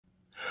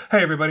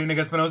Hey everybody, Nick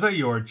Espinosa,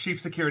 your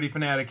Chief Security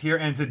Fanatic here,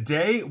 and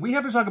today we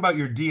have to talk about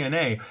your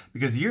DNA,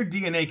 because your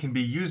DNA can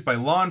be used by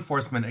law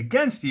enforcement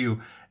against you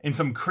in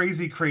some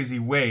crazy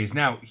ways.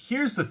 Now,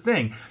 here's the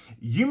thing.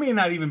 You may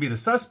not even be the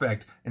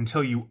suspect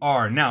until you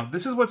are. Now,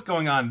 this is what's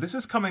going on. This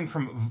is coming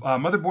from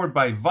Motherboard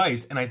by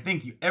Vice, and I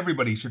think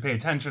everybody should pay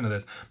attention to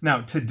this. Now,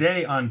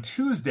 today, on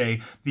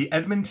Tuesday, the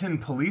Edmonton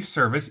Police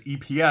Service,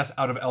 EPS,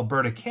 out of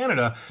Alberta,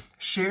 Canada,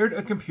 shared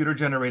a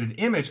computer-generated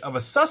image of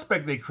a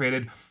suspect they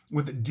created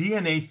with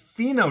DNA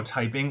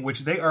phenotyping,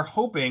 which they are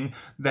hoping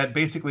that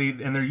basically,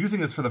 and they're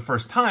using this for the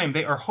first time,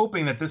 they are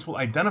hoping that this will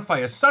identify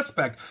a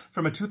suspect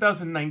from a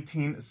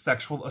 2019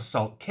 sexual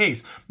assault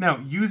case. Now,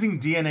 using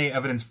DNA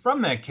evidence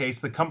from that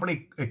case, a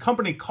company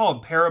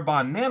called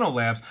Parabon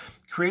Nanolabs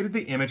created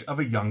the image of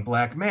a young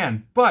black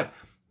man. But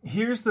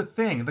here's the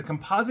thing. The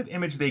composite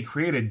image they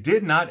created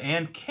did not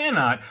and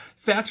cannot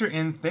factor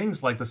in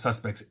things like the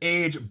suspect's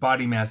age,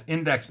 body mass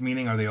index,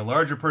 meaning are they a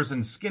larger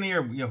person,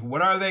 skinnier,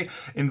 what are they?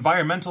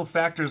 Environmental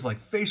factors like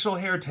facial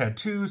hair,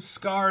 tattoos,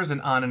 scars,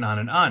 and on and on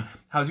and on.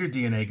 How's your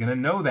DNA going to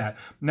know that?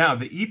 Now,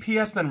 the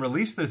EPS then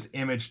released this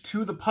image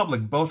to the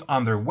public, both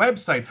on their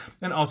website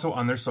and also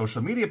on their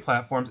social media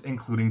platforms,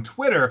 including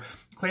Twitter,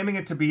 claiming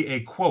it to be a,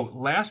 quote,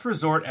 last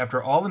resort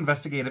after all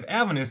investigative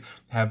avenues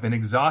have been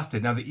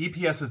exhausted. Now, the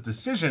EPS's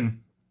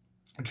decision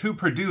to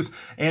produce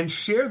and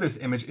share this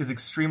image is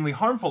extremely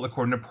harmful,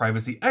 according to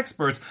privacy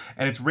experts,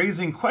 and it's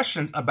raising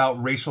questions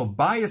about racial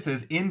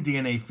biases in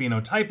DNA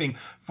phenotyping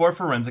for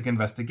forensic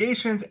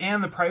investigations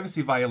and the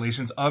privacy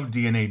violations of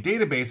DNA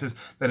databases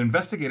that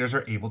investigators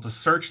are able to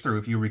search through.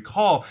 If you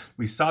recall,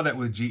 we saw that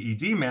with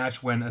GED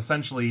Match when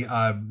essentially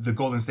the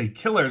Golden State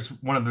Killers,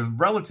 one of the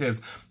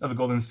relatives of the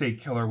Golden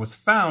State Killer was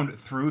found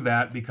through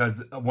that because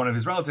one of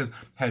his relatives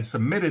had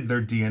submitted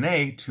their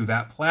DNA to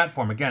that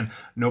platform. Again,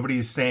 nobody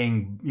is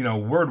saying,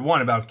 word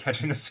one about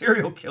catching a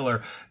serial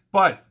killer,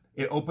 but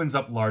it opens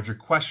up larger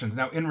questions.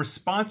 Now, in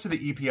response to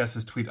the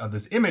EPS's tweet of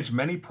this image,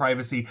 many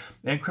privacy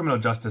and criminal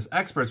justice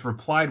experts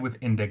replied with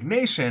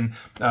indignation,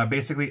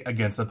 basically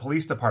against the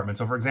police department.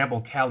 So, for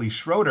example, Callie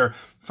Schroeder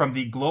from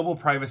the Global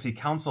Privacy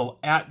Council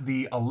at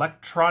the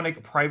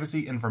Electronic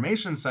Privacy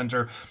Information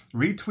Center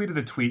retweeted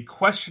the tweet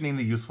questioning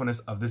the usefulness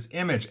of this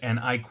image. And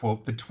I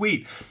quote the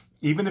tweet: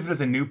 "Even if it is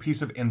a new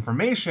piece of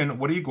information,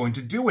 what are you going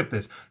to do with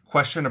this?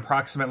 Question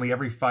approximately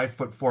every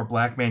 5'4"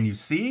 black man you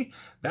see?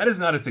 That is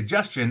not a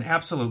suggestion.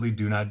 Absolutely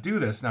do not do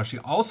this." Now, she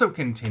also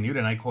continued,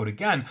 and I quote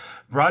again,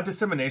 "Broad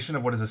dissemination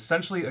of what is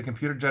essentially a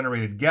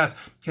computer-generated guess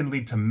can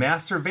lead to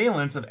mass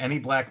surveillance of any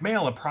black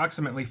male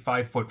approximately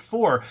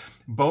 5'4",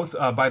 both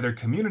by their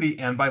community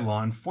and by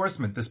law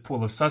enforcement. This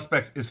pool of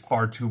suspects is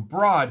far too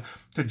broad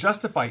to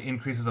justify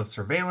increases of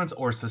surveillance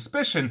or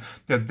suspicion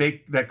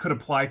that could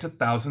apply to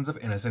thousands of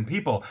innocent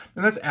people."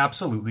 And that's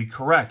absolutely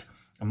correct.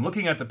 I'm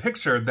looking at the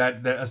picture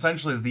that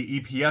essentially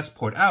the EPS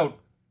put out,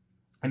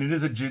 and it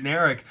is a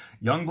generic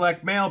young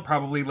black male,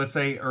 probably, let's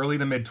say, early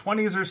to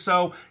mid-20s or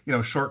so,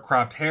 short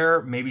cropped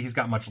hair. Maybe he's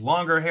got much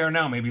longer hair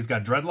now. Maybe he's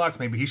got dreadlocks.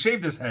 Maybe he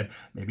shaved his head.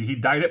 Maybe he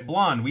dyed it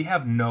blonde. We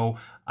have no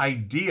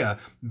idea.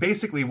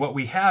 Basically, what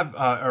we have,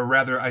 or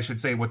rather, I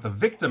should say, what the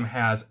victim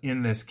has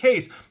in this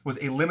case was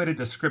a limited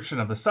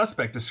description of the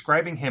suspect,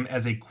 describing him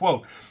as a,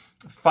 quote,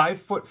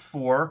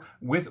 5'4"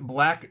 with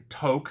black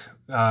toque,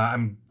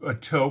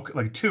 toque,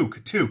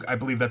 I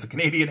believe that's a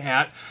Canadian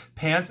hat,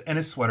 pants, and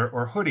a sweater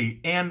or hoodie,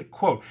 and,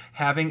 quote,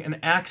 having an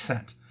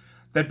accent.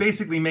 That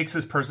basically makes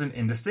this person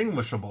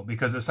indistinguishable,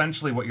 because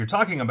essentially what you're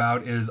talking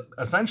about is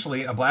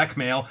essentially a black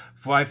male,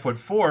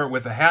 5'4",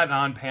 with a hat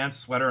on, pants,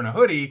 sweater, and a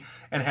hoodie,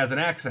 and has an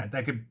accent.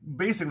 That could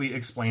basically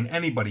explain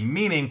anybody,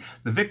 meaning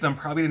the victim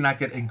probably did not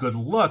get a good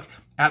look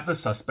at the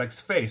suspect's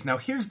face. Now,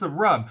 here's the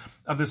rub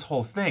of this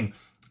whole thing.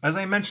 As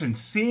I mentioned,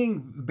 seeing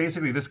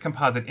basically this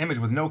composite image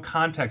with no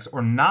context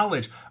or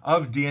knowledge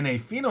of DNA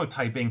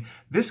phenotyping,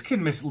 this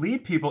can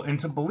mislead people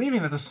into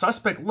believing that the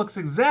suspect looks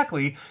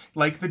exactly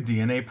like the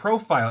DNA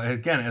profile.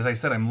 Again, as I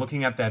said, I'm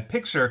looking at that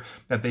picture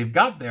that they've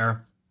got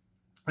there.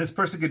 This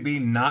person could be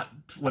not,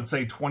 let's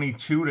say,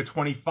 22 to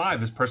 25.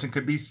 This person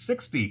could be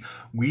 60.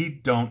 We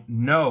don't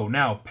know.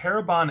 Now,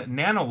 Parabon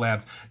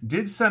Nanolabs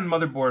did send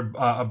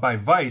Motherboard by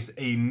Vice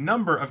a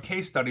number of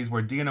case studies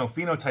where DNA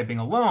phenotyping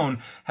alone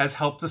has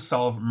helped to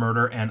solve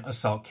murder and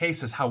assault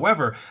cases.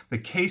 However, the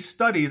case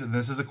studies, and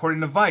this is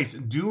according to Vice,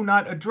 do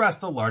not address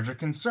the larger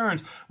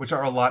concerns, which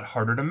are a lot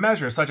harder to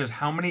measure, such as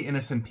how many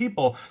innocent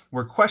people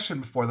were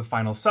questioned before the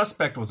final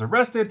suspect was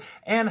arrested,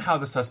 and how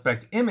the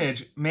suspect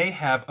image may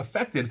have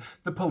affected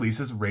the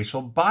police's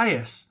racial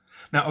bias.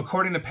 Now,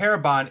 according to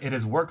Parabon, it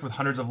has worked with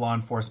hundreds of law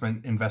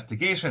enforcement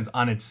investigations.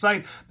 On its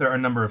site, there are a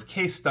number of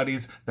case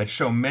studies that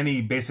show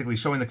basically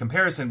showing the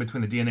comparison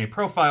between the DNA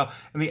profile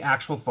and the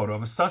actual photo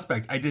of a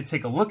suspect. I did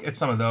take a look at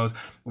some of those.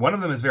 One of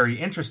them is very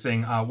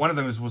interesting. One of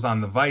them was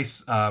on the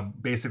Vice,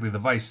 basically the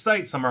Vice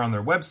site, somewhere on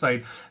their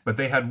website, but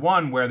they had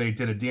one where they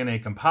did a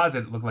DNA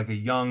composite. It looked like a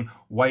young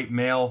white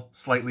male,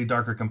 slightly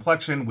darker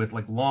complexion with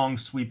like long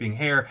sweeping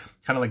hair,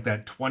 kind of like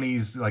that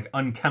 20s, like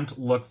unkempt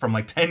look from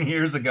like 10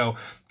 years ago,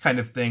 kind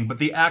of thing. But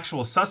the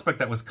actual suspect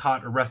that was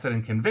caught, arrested,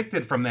 and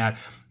convicted from that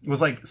was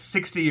like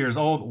 60 years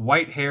old,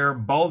 white hair,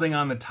 balding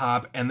on the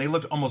top, and they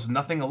looked almost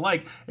nothing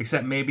alike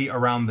except maybe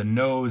around the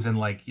nose and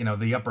like, you know,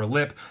 the upper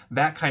lip,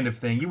 that kind of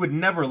thing. You would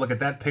never look at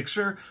that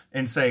picture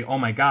and say, oh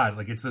my God,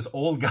 like it's this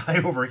old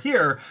guy over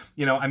here.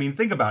 You know, I mean,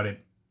 think about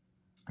it.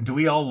 Do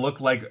we all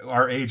look like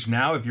our age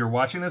now? If you're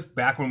watching this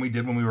back when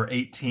we were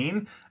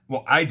 18,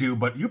 well, I do,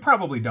 but you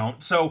probably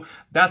don't. So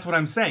that's what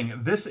I'm saying.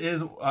 This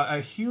is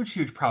a huge,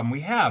 huge problem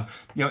we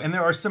have. You know, and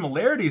there are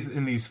similarities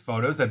in these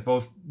photos that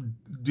both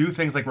do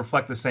things like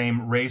reflect the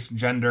same race,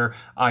 gender,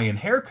 eye, and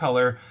hair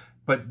color.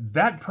 But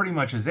that pretty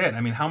much is it.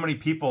 I mean, how many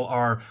people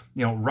are,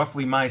 you know,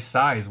 roughly my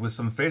size with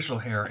some facial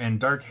hair and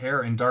dark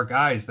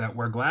eyes that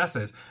wear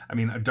glasses? I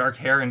mean, dark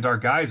hair and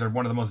dark eyes are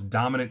one of the most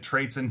dominant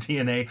traits in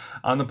DNA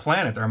on the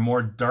planet. There are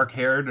more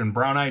dark-haired and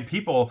brown-eyed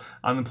people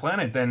on the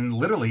planet than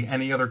literally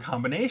any other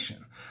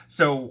combination.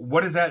 So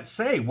what does that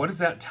say? What does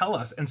that tell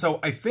us? And so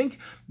I think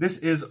this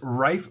is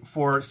rife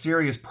for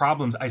serious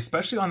problems,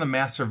 especially on the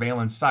mass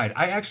surveillance side.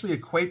 I actually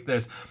equate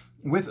this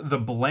with the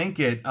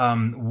blanket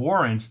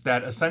warrants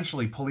that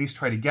essentially police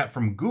try to get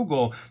from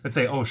Google that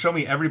say, oh, show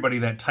me everybody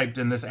that typed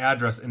in this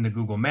address into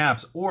Google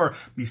Maps, or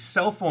the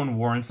cell phone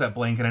warrants that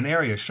blanket an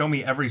area. Show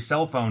me every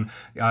cell phone,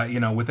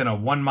 within a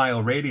 1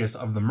 mile radius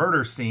of the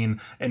murder scene,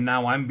 and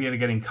now I'm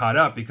getting caught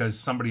up because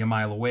somebody a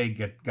mile away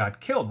got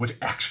killed, which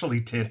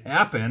actually did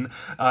happen,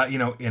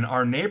 in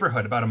our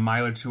neighborhood about a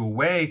mile or two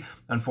away.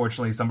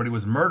 Unfortunately, somebody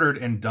was murdered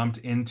and dumped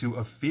into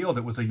a field.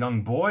 It was a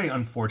young boy,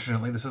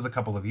 unfortunately. This is a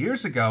couple of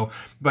years ago,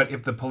 but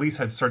if the police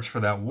had searched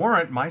for that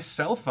warrant, my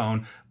cell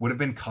phone would have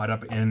been caught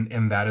up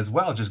in that as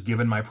well, just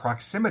given my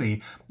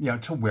proximity,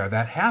 to where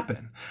that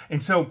happened.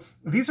 And so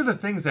these are the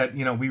things that,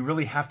 we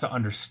really have to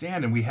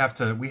understand and we have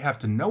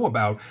to know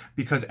about,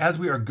 because as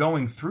we are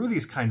going through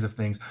these kinds of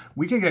things,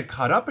 we can get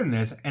caught up in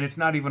this and it's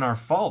not even our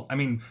fault. I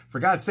mean, for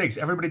God's sakes,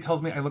 everybody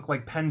tells me I look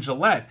like Penn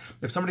Jillette.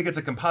 If somebody gets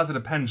a composite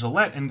of Penn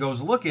Jillette and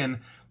goes looking,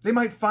 they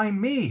might find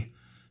me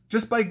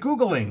just by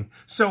Googling.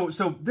 So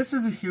this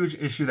is a huge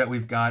issue that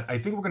we've got. I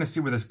think we're going to see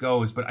where this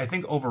goes, but I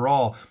think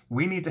overall,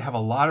 we need to have a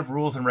lot of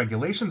rules and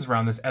regulations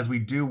around this, as we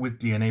do with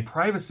DNA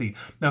privacy.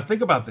 Now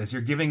think about this.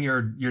 You're giving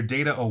your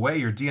data away,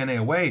 your DNA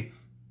away,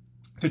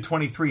 to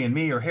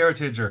 23andMe or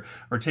Heritage or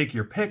take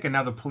your pick, and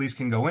now the police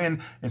can go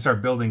in and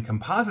start building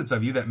composites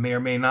of you that may or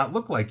may not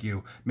look like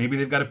you. Maybe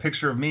they've got a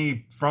picture of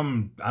me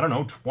from,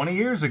 20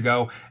 years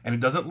ago, and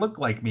it doesn't look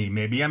like me.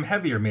 Maybe I'm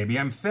heavier, maybe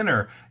I'm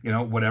thinner,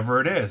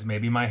 whatever it is.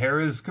 Maybe my hair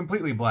is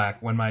completely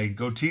black when my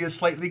goatee is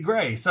slightly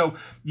gray. So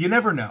you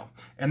never know.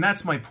 And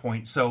that's my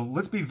point. So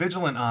let's be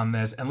vigilant on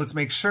this, and let's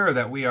make sure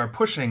that we are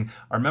pushing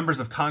our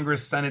members of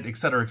Congress, Senate, et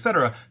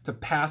cetera, to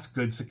pass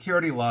good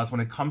security laws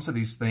when it comes to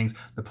these things.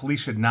 The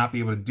police should not be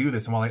able to do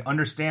this. And while I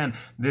understand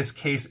this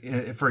case,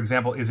 for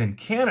example, is in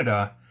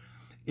Canada,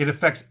 it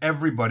affects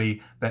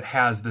everybody that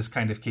has this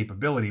kind of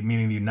capability,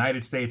 meaning the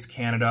United States,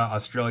 Canada,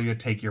 Australia,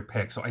 take your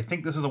pick. So I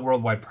think this is a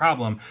worldwide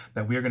problem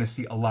that we are going to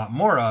see a lot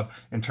more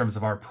of in terms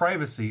of our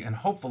privacy, and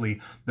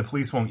hopefully the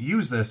police won't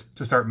use this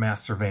to start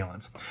mass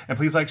surveillance. And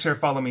please like, share,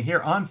 follow me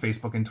here on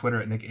Facebook and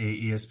Twitter at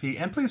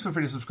NickAESP, and please feel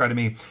free to subscribe to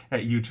me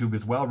at YouTube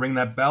as well. Ring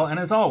that bell, and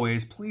as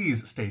always,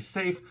 please stay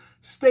safe,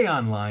 stay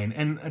online,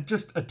 and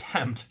just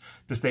attempt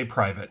to stay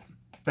private.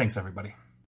 Thanks, everybody.